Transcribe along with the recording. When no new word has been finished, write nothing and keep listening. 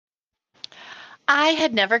I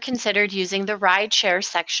had never considered using the rideshare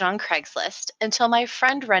section on Craigslist until my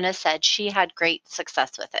friend Renna said she had great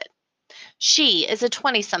success with it. She is a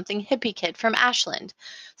 20 something hippie kid from Ashland,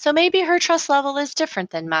 so maybe her trust level is different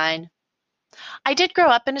than mine. I did grow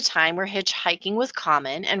up in a time where hitchhiking was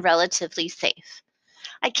common and relatively safe.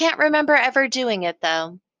 I can't remember ever doing it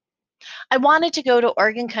though. I wanted to go to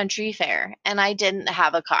Oregon Country Fair, and I didn't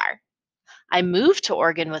have a car. I moved to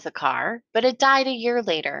Oregon with a car, but it died a year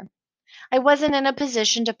later. I wasn't in a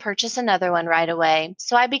position to purchase another one right away,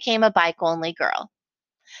 so I became a bike only girl.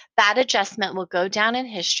 That adjustment will go down in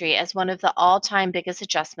history as one of the all time biggest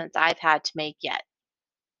adjustments I've had to make yet.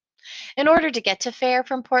 In order to get to Fair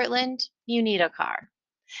from Portland, you need a car.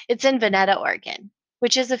 It's in Veneta, Oregon,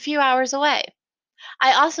 which is a few hours away.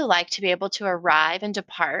 I also like to be able to arrive and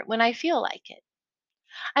depart when I feel like it.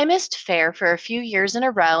 I missed Fair for a few years in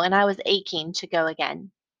a row and I was aching to go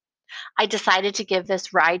again. I decided to give this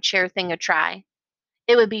rideshare thing a try.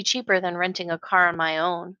 It would be cheaper than renting a car on my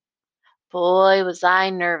own. Boy, was I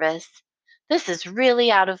nervous. This is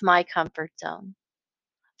really out of my comfort zone.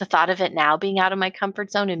 The thought of it now being out of my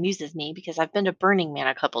comfort zone amuses me because I've been to Burning Man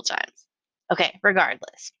a couple times. Okay,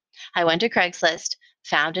 regardless. I went to Craigslist,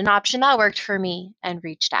 found an option that worked for me, and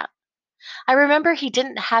reached out. I remember he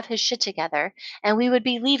didn't have his shit together, and we would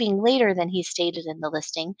be leaving later than he stated in the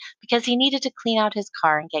listing because he needed to clean out his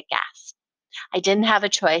car and get gas. I didn't have a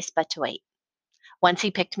choice but to wait. Once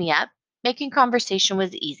he picked me up, making conversation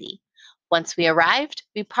was easy. Once we arrived,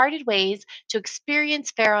 we parted ways to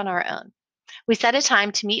experience Fair on our own. We set a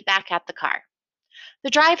time to meet back at the car. The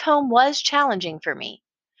drive home was challenging for me.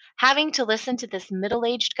 Having to listen to this middle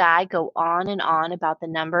aged guy go on and on about the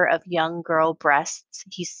number of young girl breasts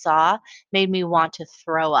he saw made me want to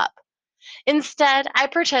throw up. Instead, I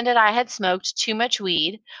pretended I had smoked too much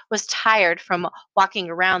weed, was tired from walking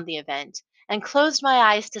around the event, and closed my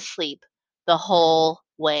eyes to sleep the whole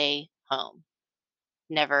way home.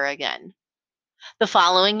 Never again. The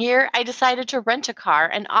following year, I decided to rent a car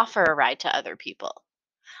and offer a ride to other people.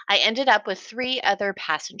 I ended up with three other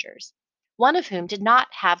passengers, one of whom did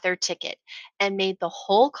not have their ticket and made the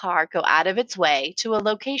whole car go out of its way to a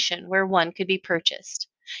location where one could be purchased.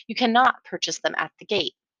 You cannot purchase them at the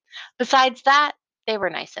gate. Besides that, they were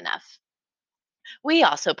nice enough. We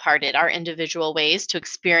also parted our individual ways to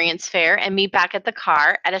experience Fair and meet back at the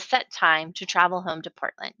car at a set time to travel home to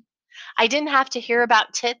Portland. I didn't have to hear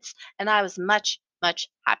about tits, and I was much, much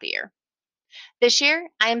happier. This year,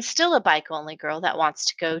 I am still a bike only girl that wants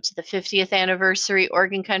to go to the 50th anniversary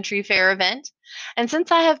Oregon Country Fair event. And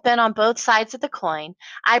since I have been on both sides of the coin,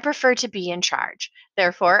 I prefer to be in charge.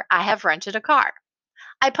 Therefore, I have rented a car.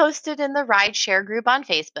 I posted in the rideshare group on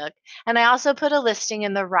Facebook, and I also put a listing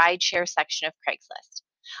in the rideshare section of Craigslist.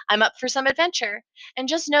 I'm up for some adventure, and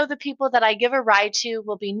just know the people that I give a ride to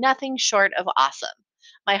will be nothing short of awesome.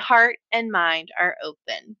 My heart and mind are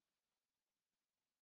open.